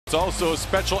It's also a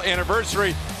special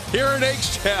anniversary here in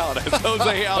H-Town as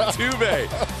Jose Altuve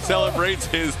celebrates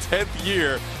his 10th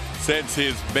year since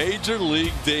his major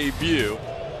league debut.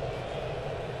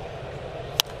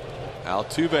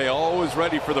 Altuve always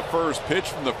ready for the first pitch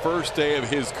from the first day of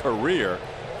his career.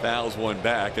 Fouls one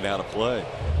back and out of play.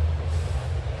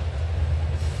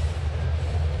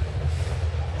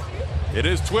 It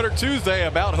is Twitter Tuesday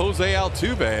about Jose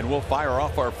Altuve, and we'll fire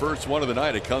off our first one of the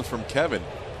night. It comes from Kevin.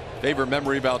 Favorite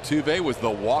memory of Altuve was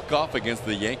the walk-off against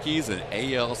the Yankees in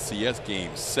ALCS Game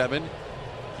 7.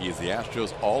 He is the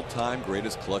Astros' all-time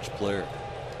greatest clutch player.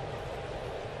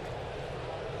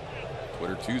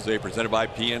 Twitter Tuesday presented by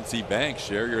PNC Bank.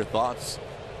 Share your thoughts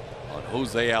on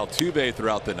Jose Altuve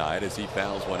throughout the night as he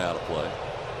fouls one out of play.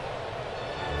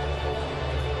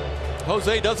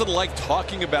 Jose doesn't like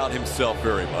talking about himself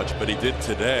very much, but he did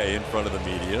today in front of the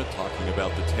media, talking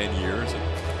about the 10 years and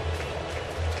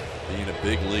being a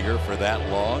big leaguer for that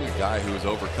long, a guy who has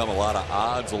overcome a lot of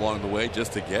odds along the way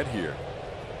just to get here.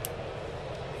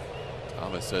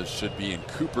 Thomas says should be in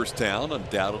Cooperstown,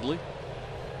 undoubtedly.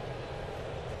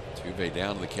 Altuve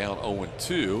down to the count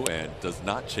 0-2 and does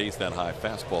not chase that high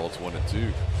fastball. It's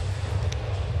 1-2.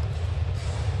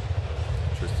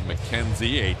 Tristan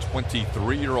McKenzie, a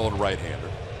 23-year-old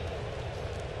right-hander.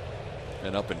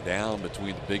 And up and down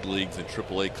between the big leagues and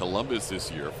AAA Columbus this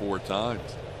year 4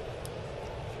 times.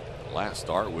 Last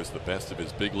start was the best of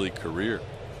his big league career.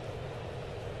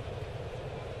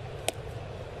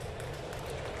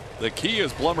 The key,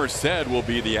 as Blummer said, will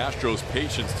be the Astros'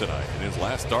 patience tonight. In his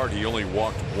last start, he only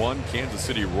walked one Kansas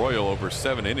City Royal over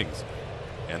 7 innings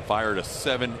and fired a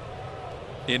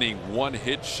 7-inning,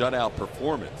 1-hit shutout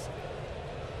performance.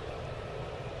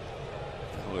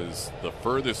 That was the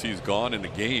furthest he's gone in a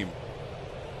game,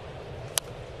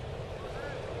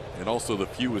 and also the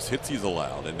fewest hits he's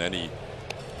allowed. And then he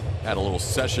had a little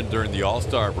session during the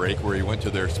All-Star break where he went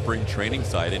to their spring training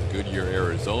site in Goodyear,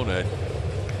 Arizona, and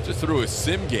just threw a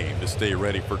sim game to stay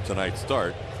ready for tonight's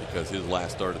start, because his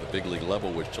last start at the big league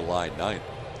level was July 9th.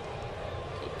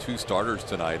 So 2 starters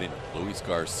tonight in Luis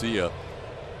Garcia,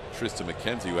 Tristan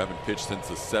McKenzie, who haven't pitched since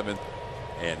the 7th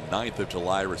and 9th of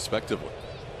July respectively.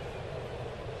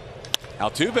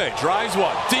 Altuve drives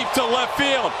one deep to left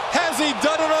field. Has he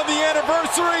done it on the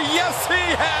anniversary? Yes,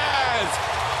 he has.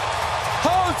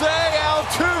 Jose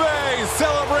Altuve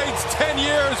celebrates 10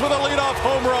 years with a leadoff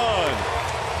home run.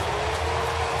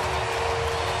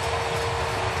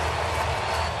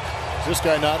 Is this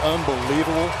guy not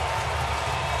unbelievable?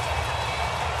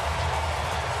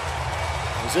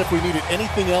 As if we needed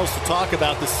anything else to talk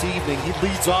about this evening, he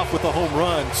leads off with a home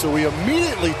run. So we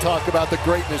immediately talk about the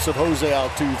greatness of Jose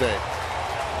Altuve.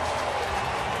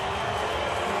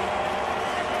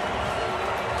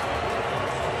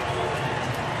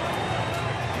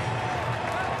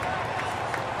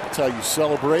 That's how you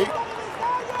celebrate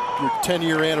your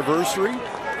 10-year anniversary.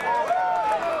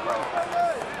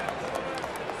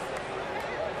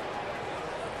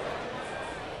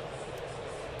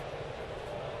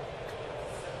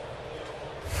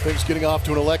 Things getting off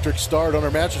to an electric start on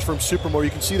our Mattress Firm Supermore.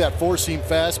 You can see that 4-seam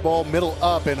fastball, middle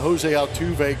up, and Jose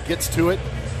Altuve gets to it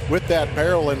with that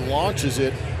barrel and launches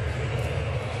it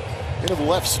into the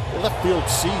left field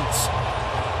seats.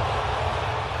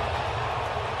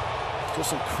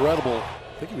 Just incredible.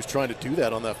 I think he was trying to do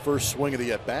that on that first swing of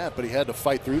the at-bat, but he had to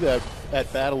fight through that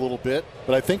at-bat a little bit.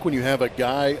 But I think when you have a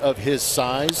guy of his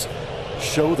size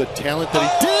show the talent that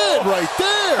he did right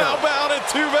there. How about it,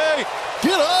 Altuve?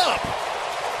 Get up.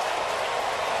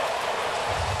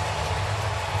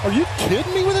 Are you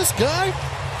kidding me with this guy?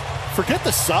 Forget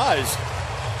the size.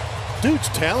 Dude's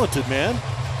talented, man.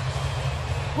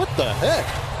 What the heck?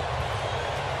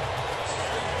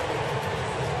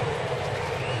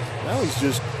 Now he's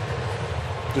just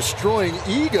destroying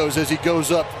egos as he goes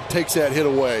up and takes that hit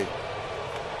away.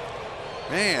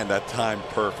 Man, that timed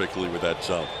perfectly with that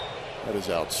jump. That is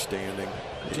outstanding.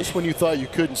 Just when you thought you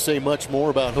couldn't say much more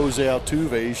about Jose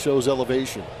Altuve, he shows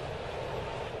elevation.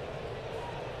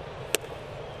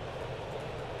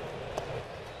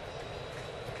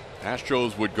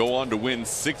 Astros would go on to win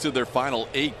 6 of their final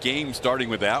 8 games, starting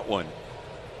with that one,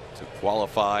 to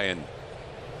qualify and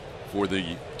for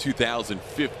the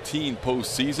 2015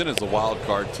 postseason as a wild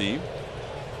card team.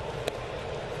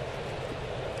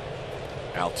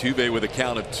 Altuve with a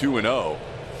count of 2-0.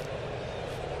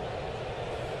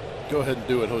 Go ahead and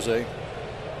do it, Jose.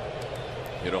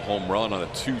 Hit a home run on a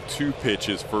 2-2 pitch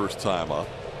his first time up.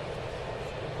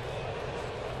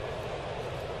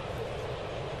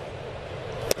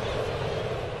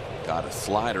 Got a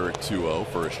slider at 2-0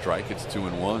 for a strike. It's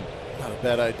 2-1. Not a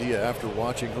bad idea after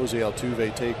watching Jose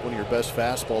Altuve take one of your best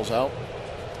fastballs out.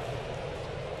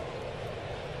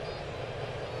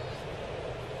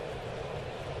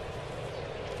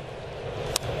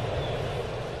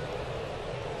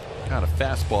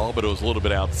 fastball, but it was a little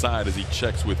bit outside as he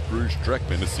checks with Bruce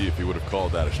Dreckman to see if he would have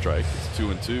called that a strike. It's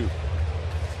 2-2.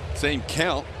 Same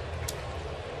count.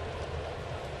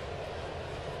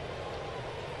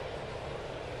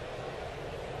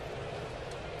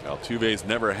 Altuve's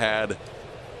never had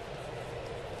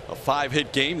a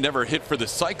 5-hit game, never hit for the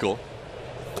cycle.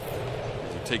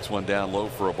 He takes one down low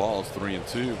for a ball. It's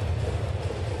 3-2.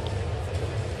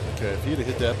 Okay, if he'd have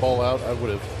hit that ball out, I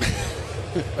would have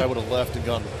left and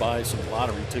gone to buy some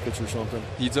lottery tickets or something.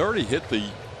 He's already hit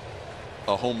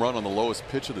a home run on the lowest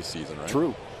pitch of the season, right?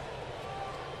 True.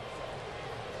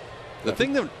 The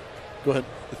thing that Go ahead.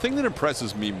 The thing that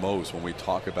impresses me most when we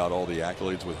talk about all the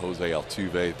accolades with Jose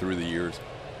Altuve through the years,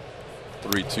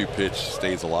 3-2 pitch,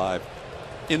 stays alive.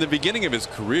 In the beginning of his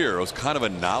career, it was kind of a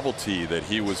novelty that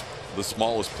he was the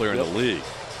smallest player in the league.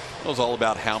 It was all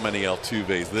about how many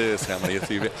Altuve's this, how many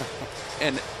Altuve.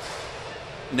 And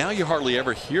now you hardly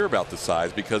ever hear about the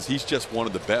size because he's just one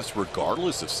of the best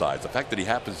regardless of size. The fact that he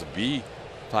happens to be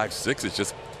 5'6" is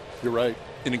just, you're right,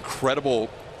 an incredible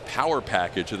power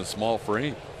package in a small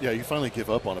frame. Yeah, you finally give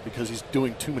up on it because he's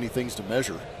doing too many things to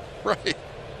measure. Right.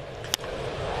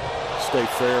 Stay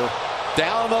fair.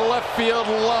 Down the left field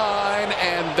line,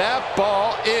 and that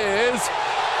ball is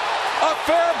a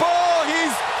fair ball.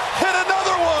 He's hit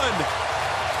another one.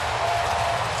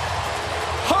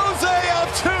 Jose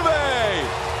Altuve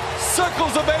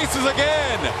circles the bases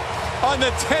again on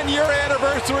the 10-year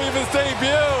anniversary of his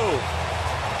debut.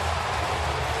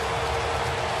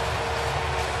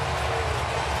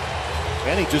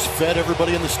 And he just fed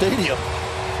everybody in the stadium.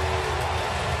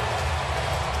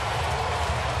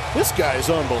 This guy is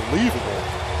unbelievable.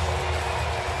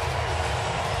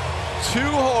 2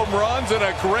 home runs and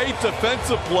a great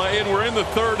defensive play, and we're in the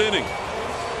 3rd inning.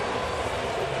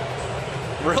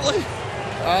 Really?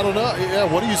 I don't know. Yeah,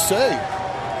 what do you say?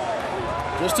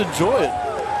 Just enjoy it.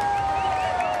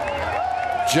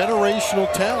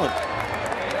 Generational talent.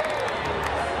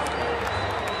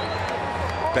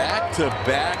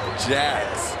 Back-to-back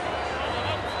jacks.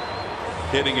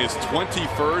 Hitting his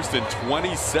 21st and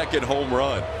 22nd home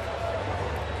run.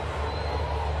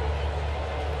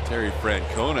 Terry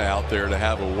Francona out there to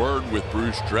have a word with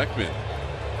Bruce Dreckman.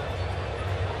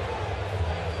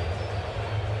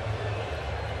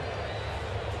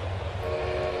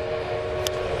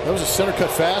 That was a center cut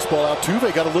fastball.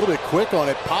 Altuve got a little bit quick on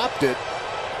it, popped it.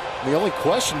 And the only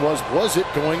question was it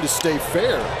going to stay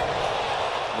fair?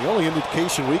 The only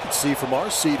indication we could see from our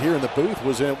seat here in the booth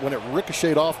was when it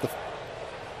ricocheted off the,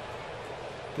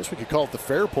 I guess we could call it the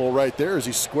fair pole right there as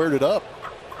he squared it up.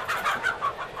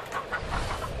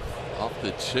 Off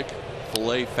the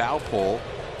Chick-fil-A foul pole.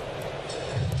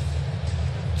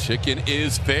 Chicken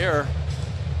is fair,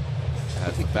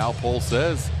 as the foul pole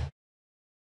says.